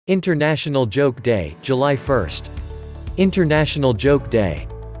International Joke Day, July 1st. International Joke Day.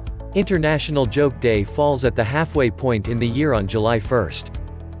 International Joke Day falls at the halfway point in the year on July 1st.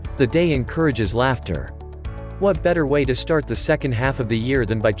 The day encourages laughter. What better way to start the second half of the year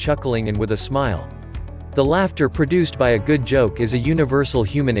than by chuckling and with a smile? The laughter produced by a good joke is a universal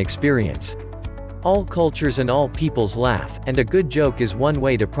human experience. All cultures and all peoples laugh, and a good joke is one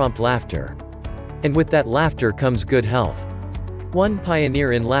way to prompt laughter. And with that laughter comes good health. One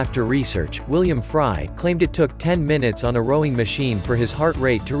pioneer in laughter research, William Fry, claimed it took 10 minutes on a rowing machine for his heart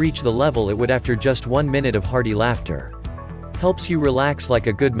rate to reach the level it would after just 1 minute of hearty laughter. Helps you relax like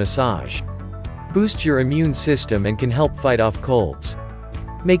a good massage. Boosts your immune system and can help fight off colds.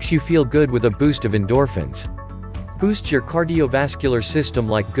 Makes you feel good with a boost of endorphins. Boosts your cardiovascular system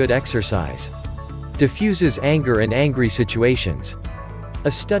like good exercise. Diffuses anger and angry situations. A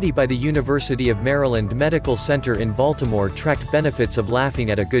study by the University of Maryland Medical Center in Baltimore tracked benefits of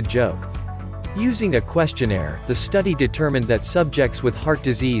laughing at a good joke. Using a questionnaire, the study determined that subjects with heart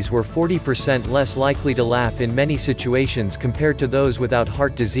disease were 40% less likely to laugh in many situations compared to those without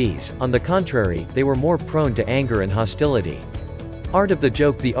heart disease. On the contrary, they were more prone to anger and hostility. Art of the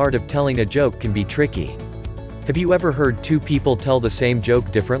joke. The art of telling a joke can be tricky. Have you ever heard two people tell the same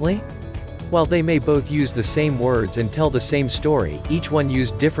joke differently? While they may both use the same words and tell the same story, each one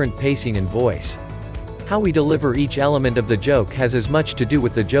used different pacing and voice. How we deliver each element of the joke has as much to do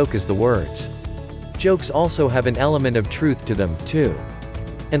with the joke as the words. Jokes also have an element of truth to them, too.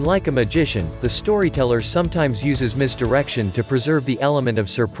 And like a magician, the storyteller sometimes uses misdirection to preserve the element of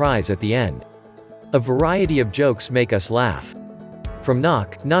surprise at the end. A variety of jokes make us laugh. From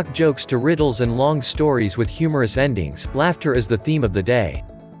knock jokes to riddles and long stories with humorous endings, laughter is the theme of the day.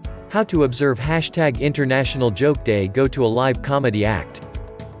 How to observe #International Joke Day. Go to a live comedy act.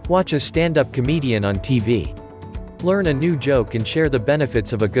 Watch a stand-up comedian on TV. Learn a new joke and share the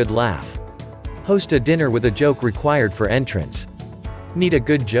benefits of a good laugh. Host a dinner with a joke required for entrance. Need a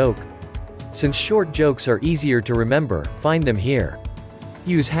good joke? Since short jokes are easier to remember, find them here.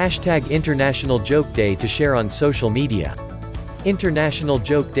 Use #International Joke Day to share on social media. International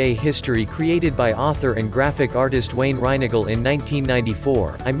Joke Day history created by author and graphic artist Wayne Reinagle in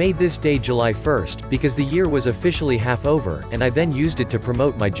 1994. I made this day July 1st, because the year was officially half over, and I then used it to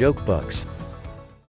promote my joke books.